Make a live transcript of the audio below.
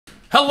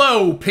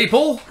Hello,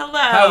 people. Hello.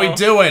 How we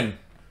doing?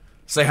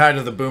 Say hi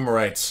to the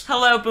boomerites.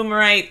 Hello,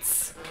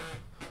 boomerites.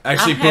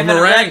 Actually, I'm having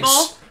a Red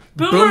boomerangs.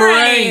 Bull.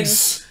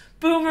 Boomerangs.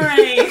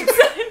 Boomerangs.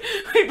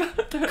 We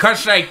both are-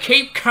 Cause they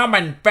keep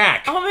coming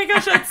back. Oh my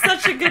gosh, that's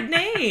such a good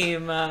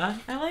name. I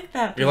like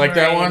that. You like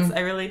that Boomerangs. one?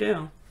 I really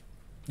do.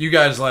 You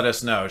guys let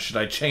us know. Should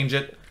I change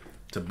it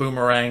to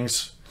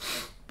boomerangs?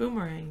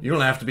 Boomerang. You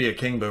don't have to be a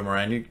king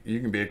boomerang. You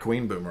can be a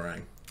queen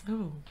boomerang.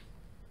 Oh.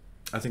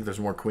 I think there's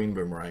more queen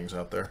boomerangs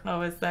out there.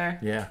 Oh, is there?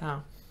 Yeah.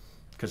 Oh.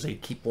 Because they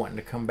keep wanting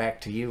to come back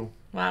to you.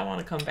 Well, I want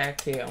to come back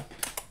to you.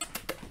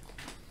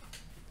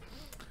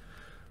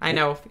 I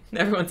know.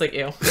 Everyone's like,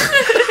 ew.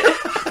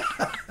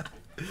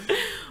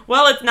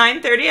 Well, it's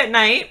 9:30 at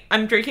night.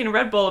 I'm drinking a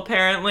Red Bull,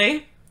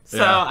 apparently. So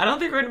Yeah. I don't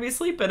think we're going to be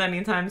sleeping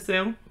anytime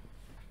soon.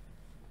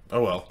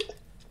 Oh, well.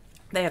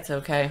 That's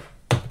okay.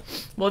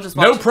 We'll just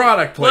watch. No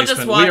product We'll just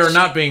placement. We are watch-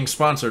 not being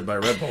sponsored by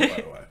Red Bull, by the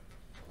way.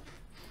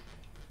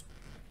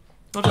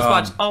 We'll just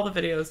watch all the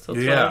videos till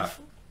 12.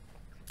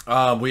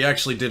 Yeah. We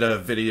actually did a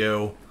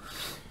video.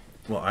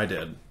 Well, I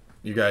did.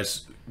 You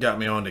guys got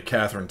me on to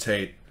Catherine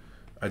Tate.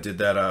 I did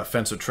that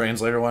offensive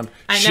translator one.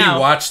 I know. She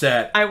watched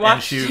that. I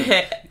watched and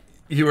it.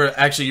 You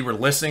were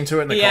listening to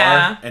it in the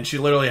Yeah. car, and she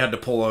literally had to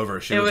pull over.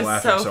 She It was was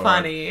laughing so hard.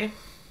 funny.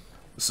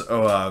 So,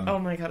 Oh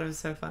my god, it was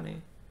so funny.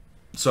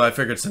 so I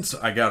figured since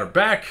I got her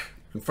back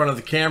in front of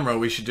the camera,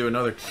 we should do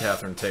another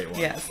Catherine Tate one.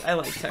 Yes, I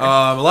liked her. A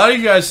lot of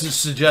you guys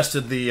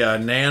suggested the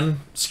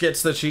Nan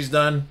skits that she's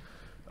done.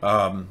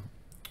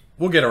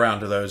 We'll get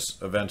around to those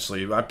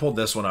eventually. I pulled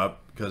this one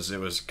up because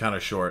it was kind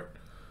of short.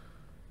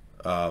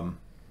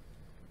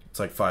 It's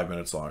like 5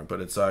 minutes long,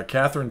 but it's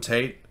Catherine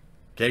Tate,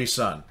 gay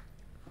son.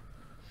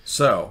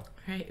 So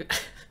Right.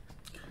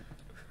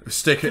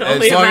 stick Can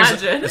only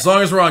imagine. as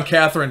long as we're on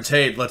Catherine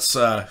Tate, let's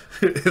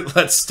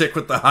let's stick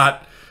with the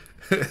hot,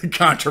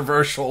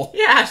 controversial.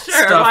 Yeah, sure.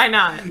 stuff. Why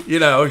not? You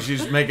know,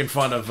 she's making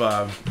fun of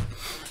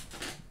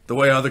the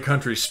way other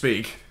countries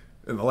speak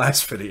in the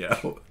last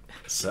video.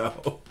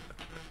 So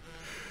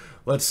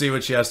let's see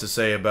what she has to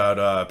say about.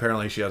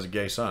 Apparently, she has a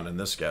gay son in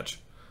this sketch.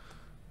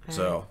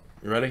 So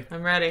you ready?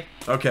 I'm ready.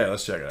 Okay,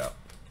 let's check it out.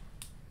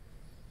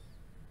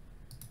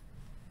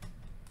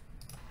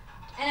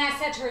 And I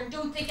said to her,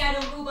 don't think I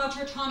don't know about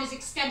your Tommy's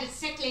extended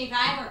sick leave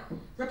either.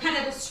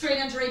 Repetitive strain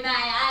injury in my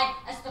eye.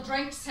 It's the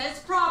drink's his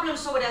problem,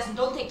 so it isn't.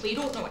 Don't think we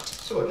don't know it.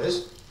 So it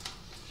is.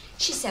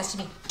 She says to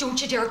me,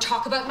 don't you dare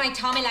talk about my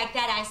Tommy like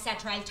that. I said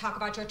to her, I'll talk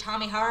about your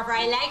Tommy however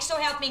I like, so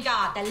help me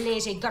God. The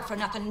lazy,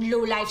 good-for-nothing,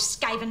 low-life,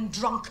 skiving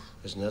drunk.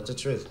 Isn't that the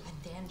truth?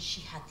 And then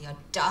she had the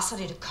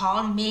audacity to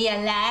call me a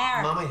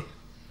liar. Mommy,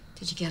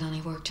 Did you get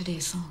any work today,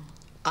 son?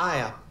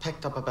 I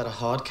picked up a bit of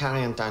hod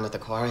carrying down at the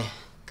quarry.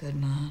 Good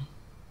man.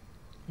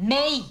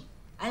 Me?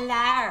 A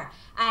liar?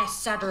 I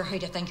said to her, how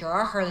do you think you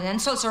are, hurling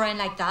insults around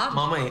like that?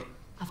 Mommy,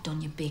 I've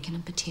done your bacon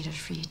and potatoes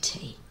for your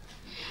tea.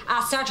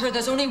 I said to her,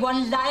 there's only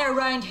one liar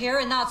around here,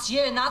 and that's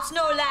you, and that's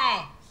no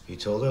lie. you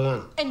told her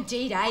then.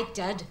 Indeed, I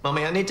did.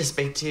 Mommy, I need to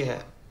speak to you.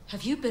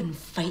 Have you been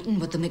fighting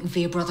with the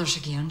McVeigh brothers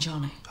again,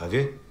 Johnny? Have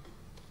you?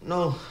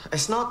 No,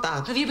 it's not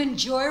that. Have you been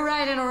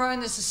joyriding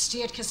around this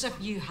estate? Because if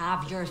you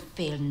have, you're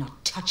failing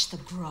not touch the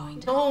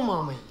ground. No,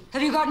 Mommy.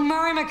 Have you got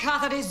Mary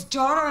McCafferty's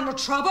daughter into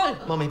trouble?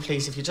 Mommy,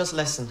 please, if you just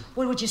listen.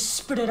 Well, would you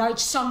spit it out,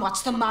 son?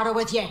 What's the matter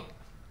with you?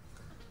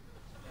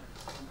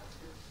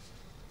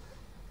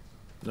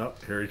 No,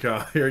 here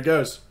he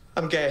goes.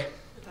 I'm gay.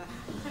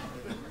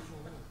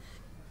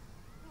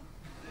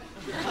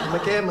 I'm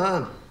a gay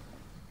man.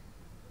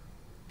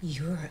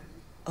 You're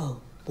a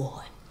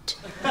what?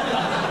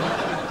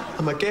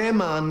 I'm a gay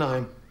man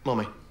now,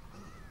 Mommy.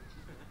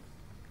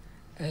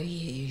 Are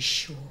you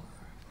sure?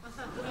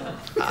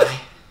 Aye.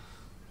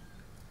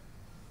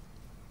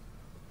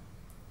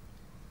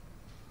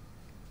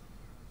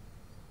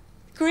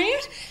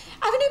 Great.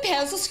 I have a new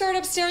pencil skirt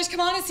upstairs.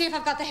 Come on and see if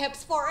I've got the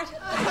hips for it.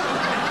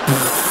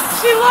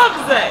 She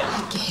loves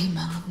it. Gay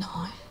man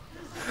now.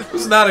 I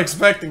was not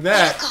expecting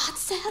that. God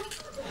said.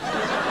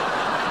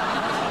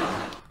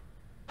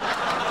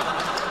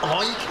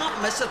 Oh, you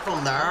can't miss it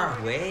from there.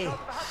 Way.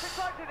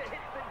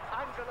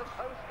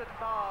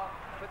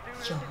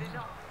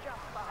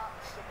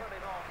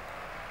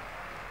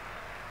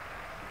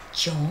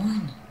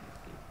 John.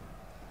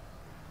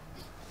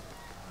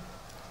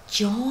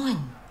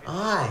 John.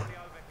 Aye.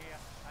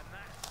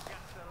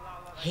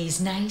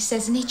 He's nice,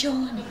 isn't he,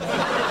 John?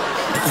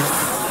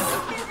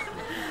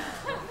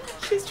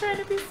 She's trying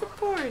to be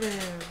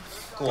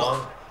supportive. Go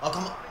on. I'll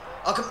come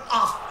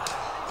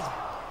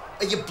off.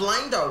 Are you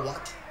blind or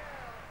what?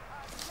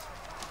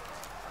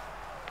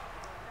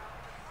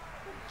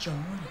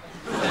 John.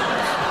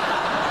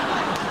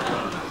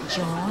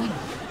 John.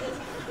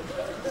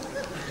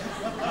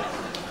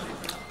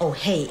 Oh,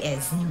 he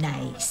is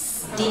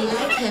nice. Do you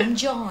like him,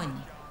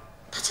 John?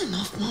 That's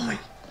enough, Mommy.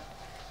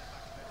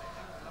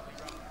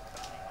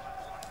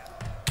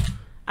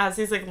 As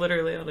he's like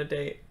literally on a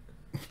date.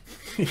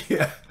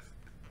 Yeah.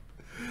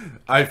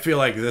 I feel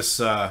like this,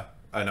 I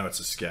know it's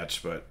a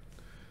sketch, but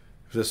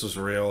if this was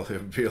real, it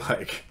would be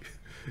like,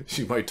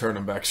 she might turn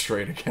him back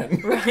straight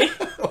again. Right?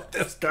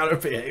 This kind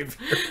of behavior.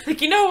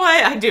 Like, you know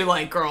what? I do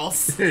like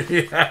girls.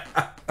 Yeah.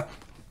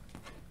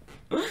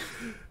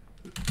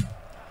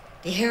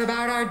 Do you hear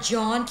about our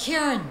John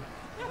Kieran?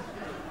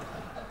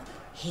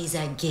 He's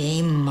a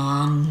gay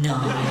man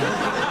now.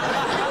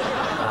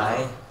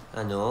 Aye,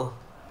 I know.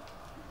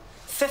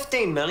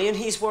 15 million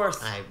he's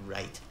worth. Aye,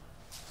 right.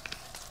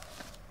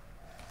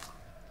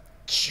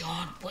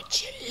 John,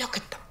 would you look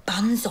at the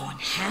buns on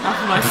him?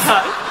 Oh my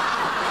god.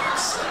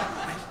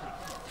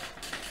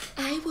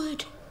 I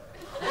would.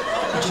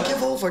 Would you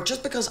give over?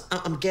 Just because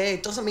I'm gay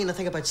doesn't mean I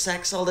think about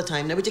sex all the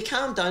time. Now, would you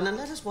calm down and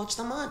let us watch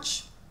the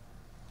match?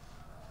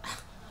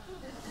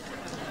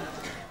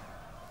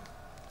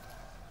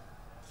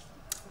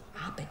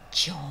 Ah, but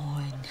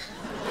John.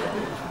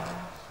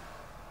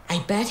 I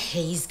bet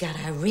he's got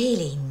a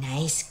really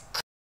nice.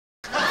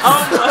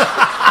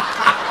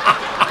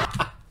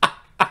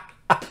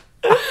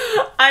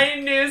 I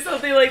knew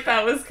something like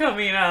that was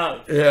coming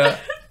up. Yeah.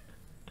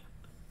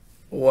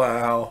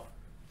 Wow.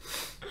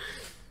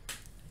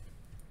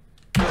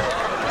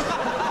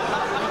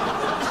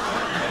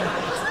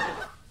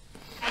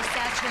 I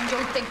said to him,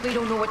 don't think we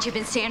don't know what you've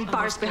been saying,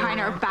 bars behind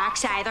our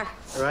backs either.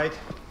 Right.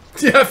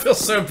 Yeah, I feel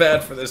so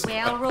bad for this.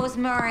 Well,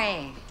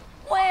 Rosemary,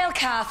 Well,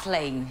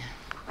 Kathleen.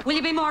 will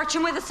you be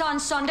marching with us on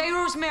Sunday,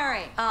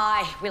 Rosemary?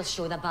 Aye, we'll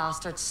show the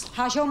bastards.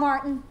 How's your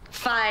Martin?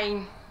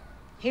 Fine.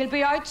 He'll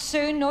be out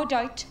soon, no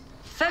doubt.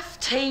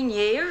 15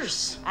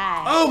 years.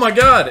 Aye. Oh my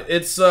god,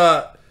 it's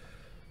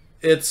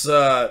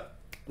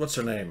what's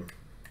her name?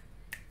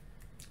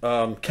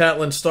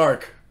 Catelyn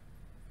Stark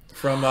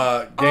from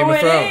Game of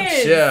Thrones.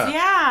 Is. Yeah.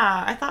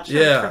 Yeah. I thought she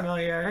was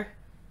familiar.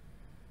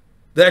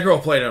 That girl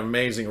played an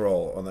amazing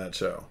role on that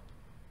show.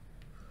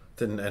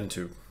 Didn't end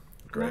too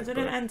great. No, it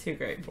didn't end too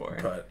great for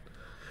her. But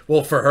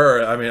well, for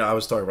her, I mean, I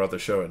was talking about the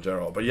show in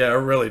general, but yeah, it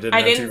really didn't. I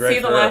end too didn't great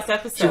see the for her. last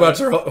episode. She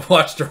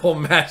watched her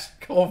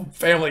whole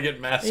family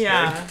get massacred.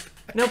 Yeah.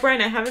 No,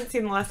 Brian, I haven't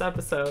seen the last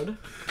episode.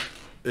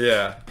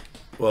 Yeah.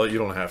 Well, you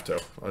don't have to.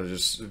 I'll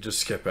just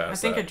skip past I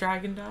think that. a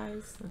dragon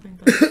dies. I think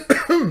that's...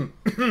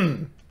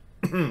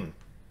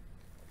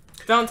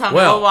 Don't tell me.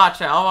 Well- We'll watch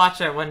it. I'll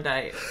watch it one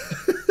day.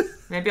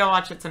 Maybe I'll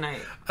watch it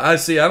tonight. I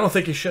see. I don't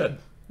think you should.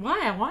 Why?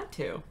 I want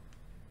to.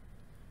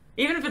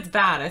 Even if it's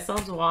bad, I still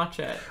have to watch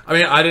it. I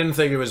mean, I didn't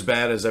think it was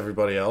bad as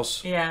everybody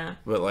else. Yeah.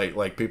 But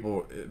like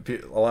people,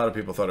 a lot of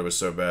people thought it was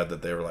so bad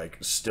that they were like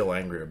still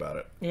angry about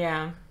it.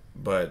 Yeah.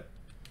 But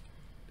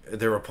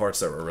there were parts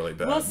that were really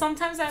bad. Well,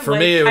 sometimes I For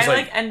me, it was I like-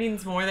 like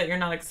endings more that you're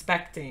not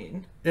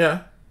expecting.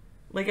 Yeah.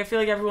 Like, I feel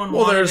like everyone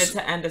Well, wanted there's- it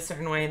to end a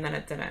certain way, and then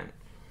it didn't.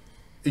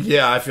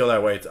 Yeah, I feel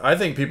that way. I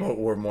think people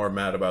were more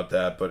mad about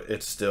that, but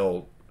it's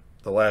still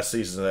the last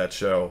season of that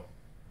show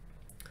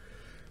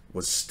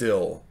was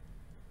still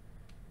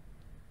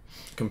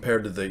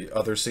compared to the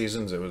other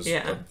seasons. It was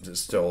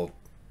still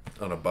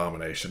an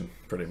abomination,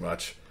 pretty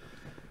much.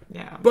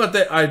 Yeah. But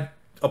I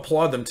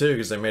applaud them too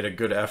because they made a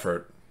good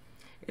effort.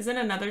 Isn't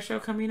another show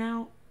coming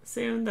out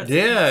soon? That's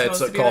Yeah, it's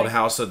supposed to be called like...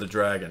 House of the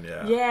Dragon.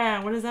 Yeah.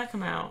 Yeah. When does that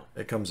come out?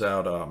 It comes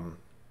out.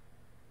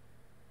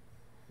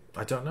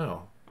 I don't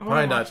know. I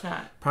want to watch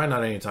that. Probably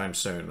not anytime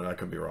soon. I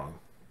could be wrong,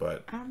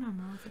 but I don't know.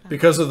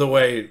 because of the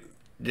way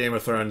Game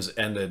of Thrones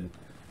ended,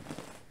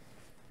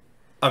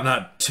 I'm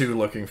not too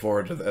looking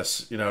forward to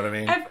this. You know what I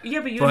mean? Yeah,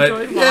 but you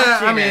enjoyed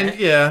watching I mean, it.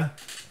 yeah.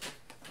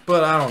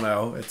 But I don't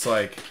know. It's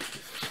like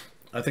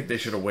I think they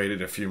should have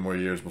waited a few more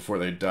years before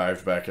they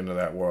dived back into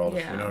that world.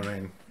 Yeah. You know what I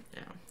mean? Yeah.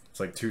 It's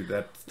like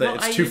Well,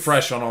 it's too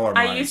fresh on all our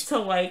minds. I used to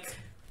like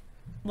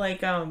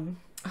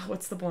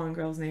what's the blonde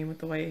girl's name with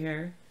the white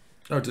hair?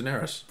 Oh,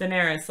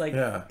 Daenerys. Like,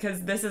 Yeah.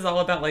 because this is all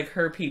about like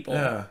her people.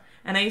 Yeah.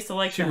 And I used to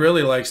like. She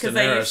really likes because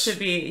Daenerys. I used to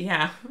be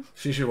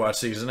She should watch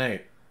season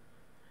 8.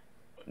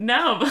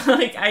 No, but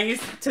like I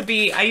used to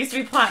be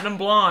platinum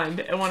blonde,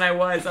 and when I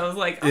was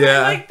like, oh, Yeah.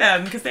 I like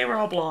them because they were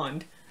all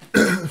blonde.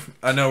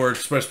 I know we're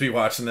supposed to be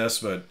watching this,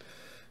 but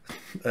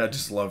I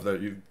just love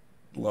that you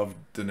love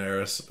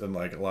Daenerys, and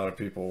like a lot of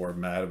people were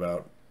mad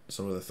about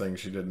some of the things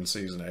she did in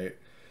season 8.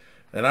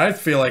 And I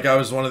feel like I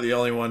was one of the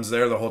only ones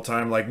there the whole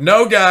time. Like,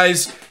 no,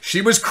 guys,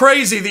 she was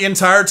crazy the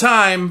entire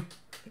time.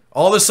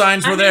 All the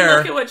signs were there.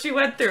 Look at what she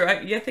went through.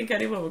 I think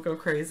anyone would go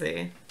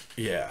crazy.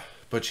 Yeah,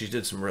 but she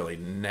did some really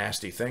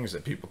nasty things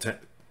that people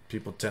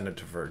tended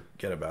to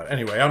forget about.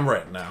 Anyway, I'm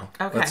right now.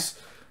 Okay.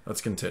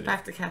 Let's continue.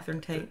 Back to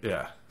Catherine Tate.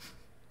 Yeah.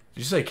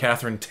 Did you say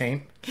Catherine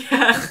Taint?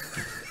 Yeah.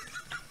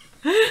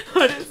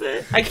 What is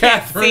it? I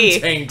can't Catherine see.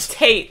 Taint.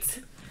 Tate.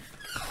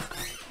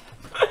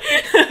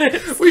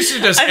 We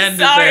should just end it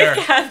there.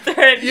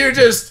 Catherine. You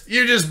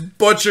just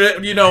butchered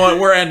it. You know what?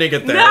 We're ending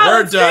it there. No, we're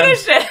let's done.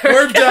 finish it.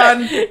 We're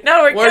done.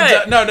 No, we're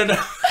good. done. No.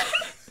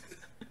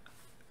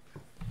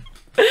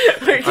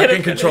 We're I gonna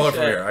can control it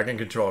finish from here. I can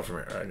control it from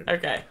here.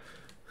 Okay.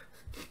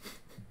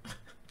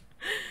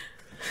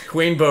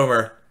 Queen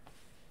Boomer.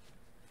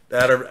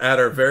 At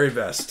her very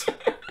best.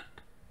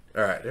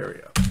 All right, here we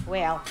go.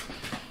 Well,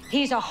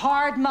 he's a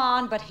hard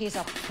man, but he's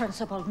a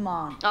principled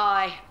man.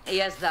 Aye, he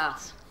is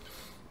that.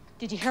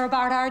 Did you hear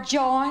about our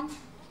John?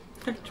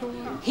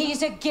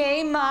 He's a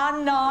gay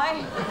man now.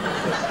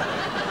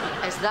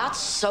 Is that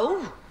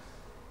so?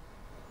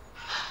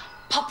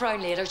 Pop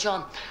round later,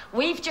 John.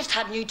 We've just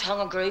had new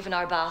tongue and groove in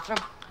our bathroom.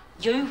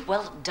 You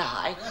will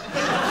die.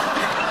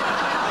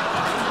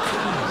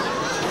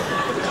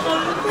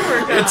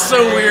 It's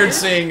so weird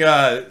seeing,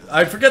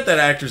 I forget that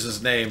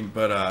actress's name,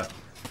 but,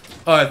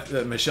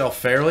 Michelle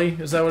Fairley,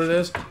 is that what it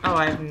is? Oh,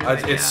 I have no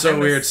idea. It's so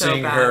weird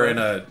seeing her in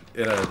a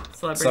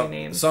celebrity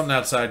name. Something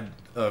outside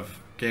of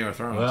Game of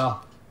Thrones.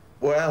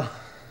 Well.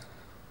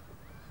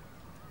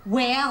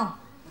 Well.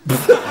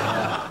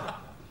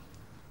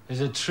 Is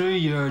it true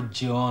your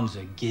John's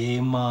a gay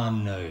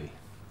man now?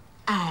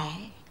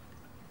 Aye.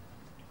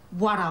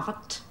 What of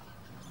it?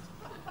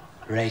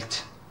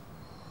 Right.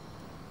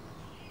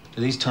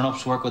 Do these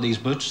turnips work with these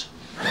boots?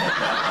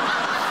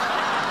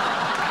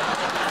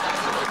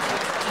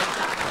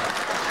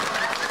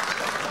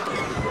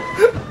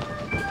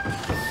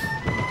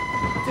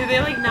 Do they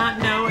like not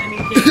know any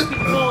gay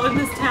people in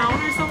this town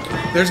or something?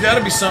 There's got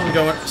to be something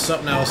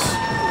else.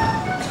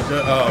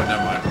 Oh,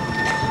 never mind.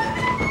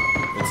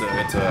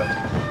 It's a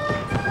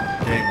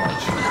gay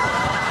march.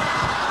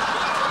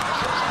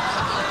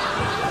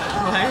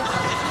 What?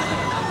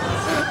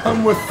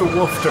 I'm with the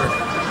Woofter.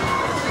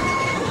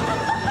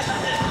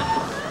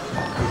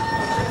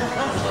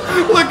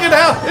 Look at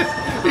how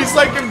he's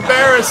like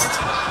embarrassed.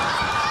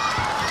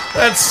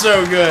 That's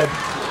so good.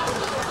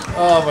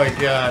 Oh my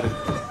god.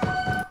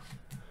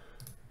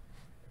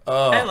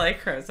 Oh. I like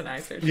her as an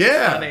actor. She's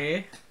Yeah.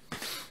 funny.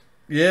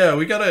 Yeah,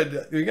 we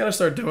gotta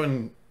start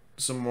doing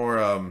some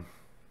more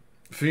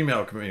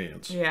female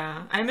comedians.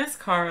 Yeah, I miss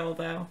Carl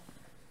though.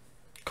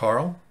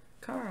 Carl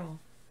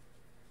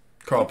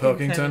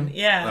Pilkington?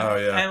 Yeah. Oh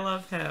yeah. I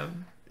love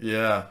him.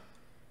 Yeah.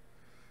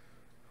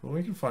 Well,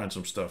 we can find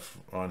some stuff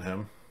on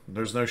him.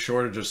 There's no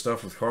shortage of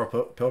stuff with Carl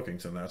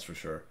Pilkington, that's for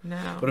sure.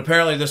 No. But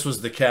apparently this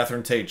was the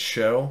Catherine Tate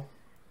show.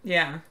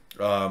 Yeah.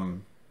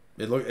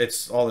 It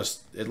looks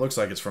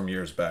like it's from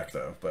years back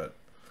though, but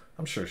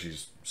I'm sure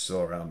she's still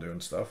around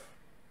doing stuff.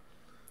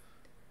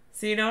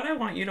 So you know what I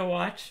want you to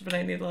watch, but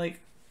I need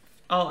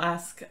I'll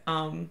ask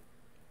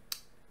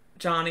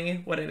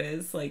Johnny what it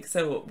is.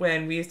 So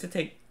when we used to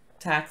take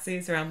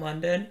taxis around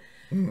London,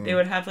 they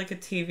would have a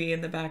TV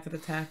in the back of the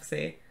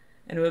taxi,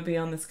 and it would be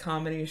on this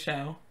comedy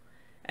show,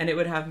 and it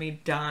would have me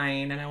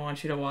dying, and I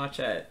want you to watch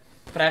it.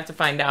 But I have to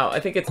find out. I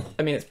think it's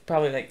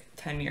probably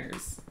 10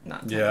 years.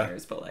 Not 10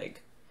 years, but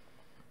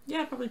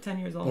probably 10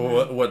 years old.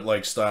 Well,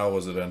 what style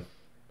was it in?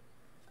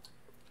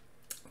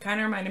 Kind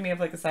of reminded me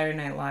of a Saturday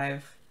Night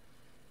Live.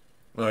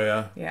 Oh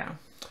yeah. Yeah.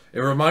 It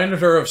reminded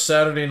her of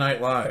Saturday Night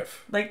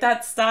Live.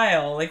 That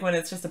style, when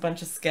it's just a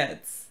bunch of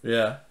skits.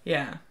 Yeah.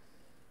 Yeah.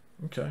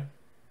 Okay.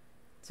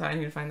 So I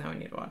need to find that. We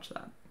need to watch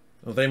that.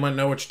 Well, they might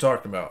know what you're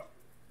talking about.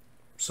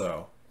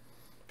 So,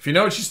 if you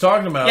know what she's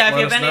talking about, yeah, if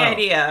you let have us any know.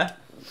 idea.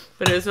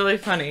 But it was really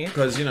funny.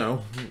 Because,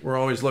 we're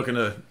always looking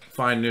to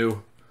find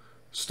new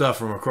stuff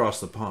from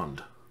across the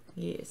pond.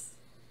 Yes.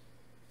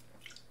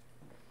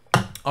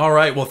 All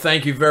right. Well,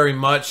 thank you very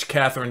much,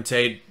 Catherine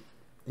Tate.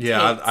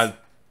 Yeah,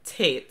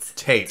 Tate.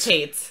 Tate.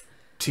 Tate.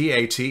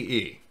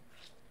 Tate.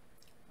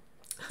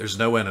 There's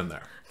no N in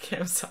there. Okay,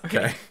 I'm sorry.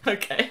 Okay.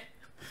 Okay.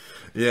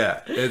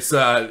 Yeah, it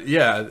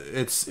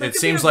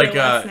seems like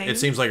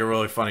a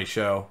really funny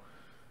show,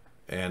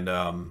 and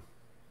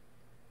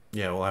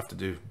we'll have to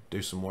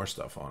do some more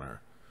stuff on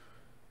her.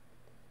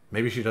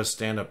 Maybe she does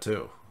stand up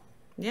too.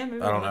 Yeah,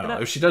 maybe. I don't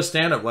know. If she does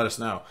stand up, let us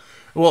know.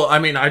 Well,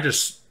 I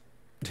just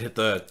hit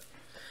the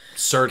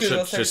search.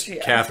 Google It's just search,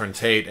 yeah. Catherine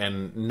Tate,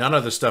 and none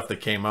of the stuff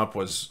that came up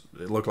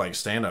it looked like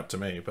stand up to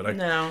me. But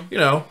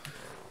No.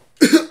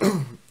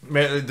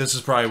 This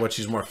is probably what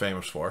she's more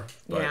famous for.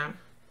 But Yeah.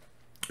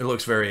 it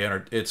looks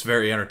it's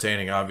very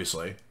entertaining,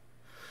 obviously.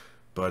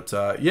 But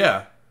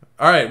yeah.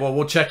 All right. Well,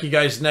 we'll check you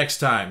guys next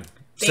time.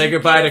 Say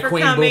goodbye to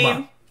Queen coming.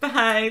 Booma.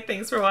 Bye.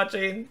 Thanks for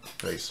watching.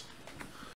 Peace.